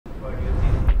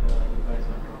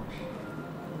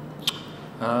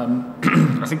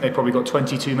I think they probably got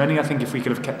 20 too many. I think if we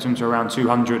could have kept them to around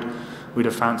 200, we'd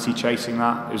have fancied chasing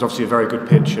that. It was obviously a very good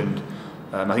pitch, and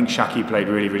I think Shakib played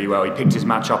really, really well. He picked his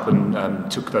match up and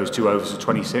took those 2 overs to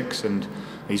 26, and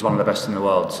he's one of the best in the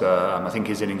world. So I think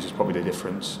his innings was probably the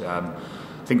difference.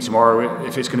 I think tomorrow,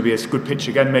 if it's going to be a good pitch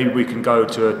again, maybe we can go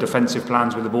to defensive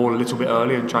plans with the ball a little bit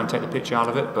earlier and try and take the pitch out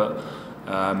of it. But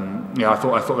yeah, I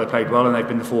thought they played well, and they've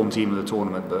been the form team of the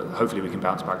tournament. But hopefully we can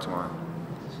bounce back tomorrow.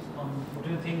 What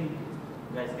do you think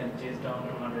guys can chase down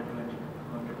to 120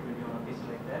 on a pitch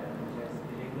like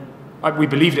that? We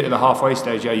believed it at the halfway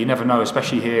stage. Yeah, you never know,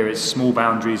 especially here. It's small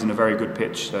boundaries and a very good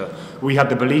pitch. So we had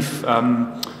the belief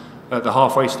at the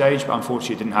halfway stage, but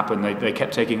unfortunately it didn't happen. They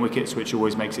kept taking wickets, which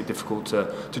always makes it difficult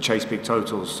to chase big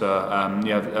totals. So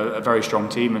yeah, a very strong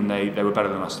team, and they were better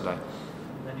than us today.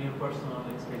 Then your personal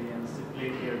experience, you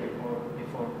played here before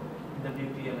in the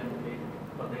BPL and played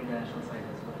for the international side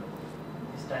as well.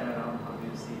 This time around, how do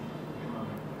you see the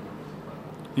tournament?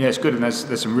 Yeah, it's good, and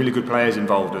there's some really good players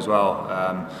involved as well.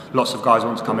 Lots of guys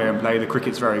want to come here and play. The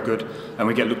cricket's very good, and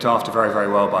we get looked after very, very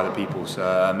well by the people.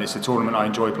 So it's a tournament I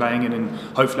enjoy playing in, and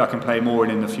hopefully I can play more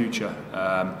in the future.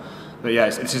 But yeah,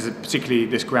 particularly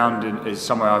this ground is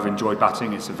somewhere I've enjoyed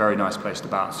batting. It's a very nice place to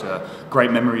bat. So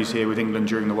great memories here with England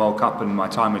during the World Cup and my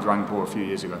time with Rangpur a few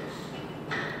years ago.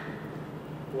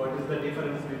 What is the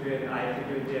difference between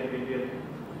IIT20 and BPL?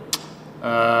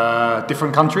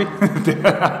 Different country?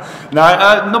 No,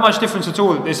 not much difference at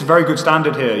all. It's a very good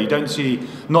standard here. You don't see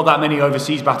not that many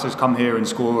overseas batters come here and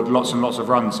score lots and lots of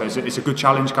runs. So it's a good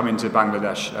challenge coming to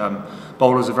Bangladesh.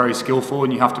 Bowlers are very skillful,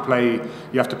 and you have to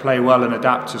play well and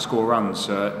adapt to score runs.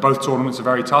 Both tournaments are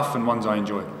very tough, and ones I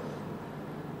enjoy.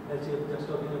 As you're just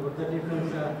talking about the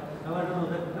difference, I want to know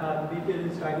that BPL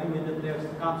is struggling with the players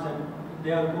comes and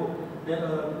they are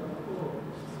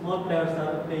small players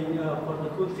are playing for the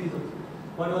full season.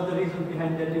 What was the reason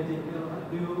behind that? Do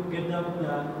you get them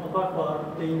offer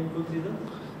for playing full season?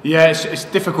 Yeah, it's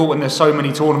difficult when there's so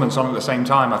many tournaments on at the same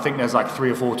time. I think there's like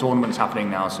 3 or 4 tournaments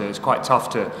happening now, so it's quite tough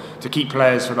to keep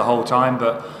players for the whole time.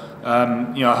 But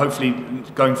you know, hopefully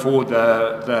going forward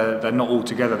they're not all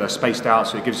together. They're spaced out,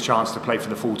 so it gives a chance to play for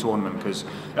the full tournament. Because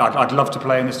I'd love to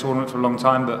play in this tournament for a long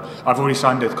time, but I've already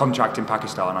signed a contract in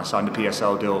Pakistan. I signed a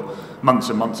PSL deal months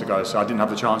and months ago, so I didn't have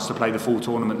the chance to play the full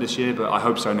tournament this year. But I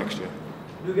hope so next year.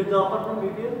 Do you get the offer from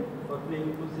BPL for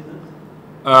playing full seasons?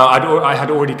 I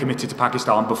had already committed to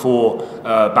Pakistan before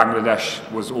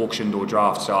Bangladesh was auctioned or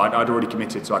drafted, so I'd already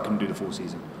committed, so I couldn't do the full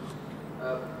season.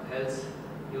 Hales,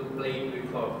 you played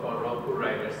before for Rangpur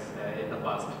Riders in the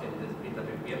past in the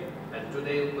BPL, and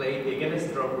today you played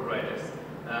against Rangpur Riders.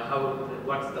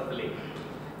 What's the feeling?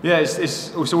 Yeah,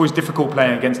 it's always difficult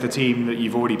playing against a team that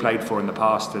you've already played for in the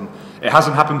past, and it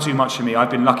hasn't happened too much for me. I've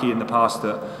been lucky in the past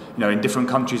that, you know, in different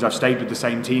countries I've stayed with the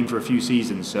same team for a few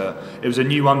seasons. It was a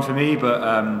new one for me, but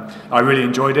I really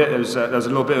enjoyed it. There was a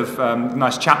little bit of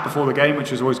nice chat before the game, which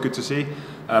was always good to see,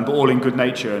 but all in good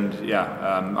nature. And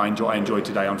yeah, I enjoyed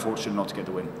today. Unfortunate not to get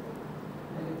the win.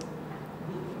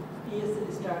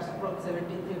 PSL starts from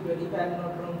 17th February. If I am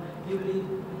not wrong, you leave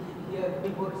here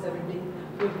before 17th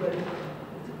February.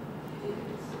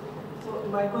 So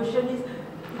my question is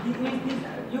this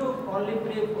you only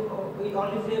play for 2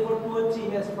 or 3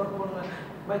 years for Khulna.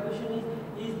 My question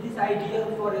is this ideal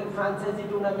for a franchisee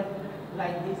tournament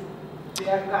like this?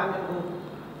 Player come and go.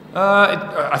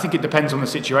 I think it depends on the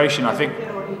situation. I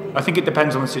think it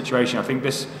depends on the situation. I think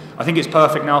it's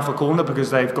perfect now for Khulna because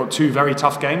they've got 2 very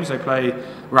tough games. They play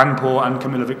Rangpur and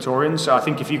Khela Victorians. So I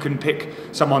think if you can pick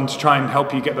someone to try and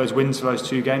help you get those wins for those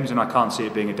 2 games, then I can't see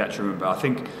it being a detriment. But I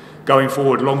think going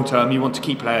forward, long term, you want to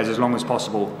keep players as long as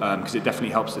possible because it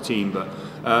definitely helps the team.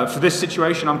 But for this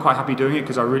situation, I'm quite happy doing it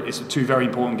because it's 2 very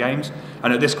important games.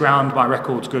 And at this ground, my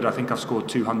record's good. I think I've scored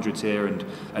 200s here and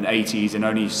 80s in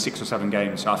only 6 or 7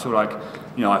 games. So I feel like,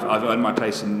 you know, I've earned my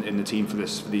place in the team for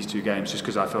these 2 games just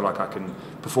because I feel like I can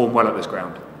perform well at this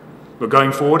ground. But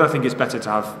going forward, I think it's better to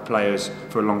have players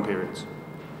for long periods.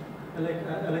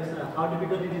 Alex, how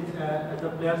difficult it is as a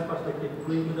player's perspective,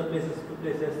 going to the places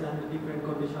and different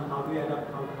conditions, how do you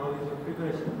adapt, how is your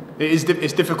preparation?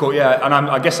 It's difficult, yeah, and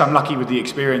I guess I'm lucky with the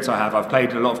experience I have. I've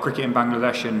played a lot of cricket in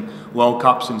Bangladesh and World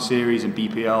Cups and series and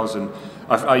BPLs, and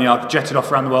I've jetted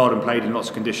off around the world and played in lots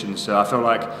of conditions. So I feel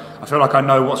like I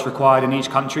know what's required in each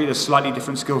country. There's slightly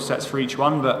different skill sets for each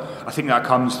one, but I think that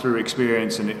comes through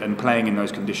experience and playing in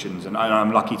those conditions, and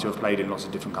I'm lucky to have played in lots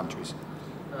of different countries.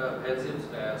 As you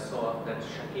saw that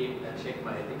Shakib and Sheikh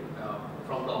Mahdi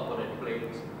from the opponent played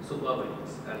super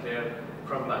innings and they're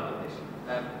from Bangladesh.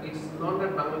 It's not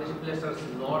that Bangladeshi players are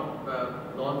not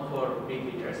known for big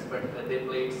hitters, but they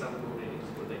played some good innings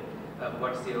today.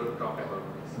 What's your talk about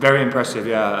this? Very impressive,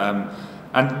 yeah.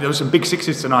 And there were some big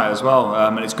sixes tonight as well,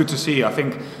 and it's good to see. I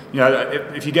think, you know,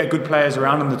 if you get good players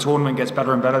around them, the tournament gets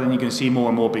better and better. Then you can see more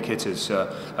and more big hitters.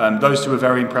 Those two were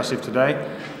very impressive today.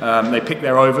 They picked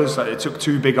their overs. It took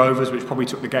 2 big overs, which probably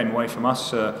took the game away from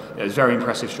us. It was very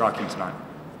impressive striking tonight.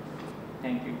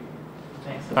 Thank you.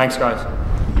 Thanks, guys.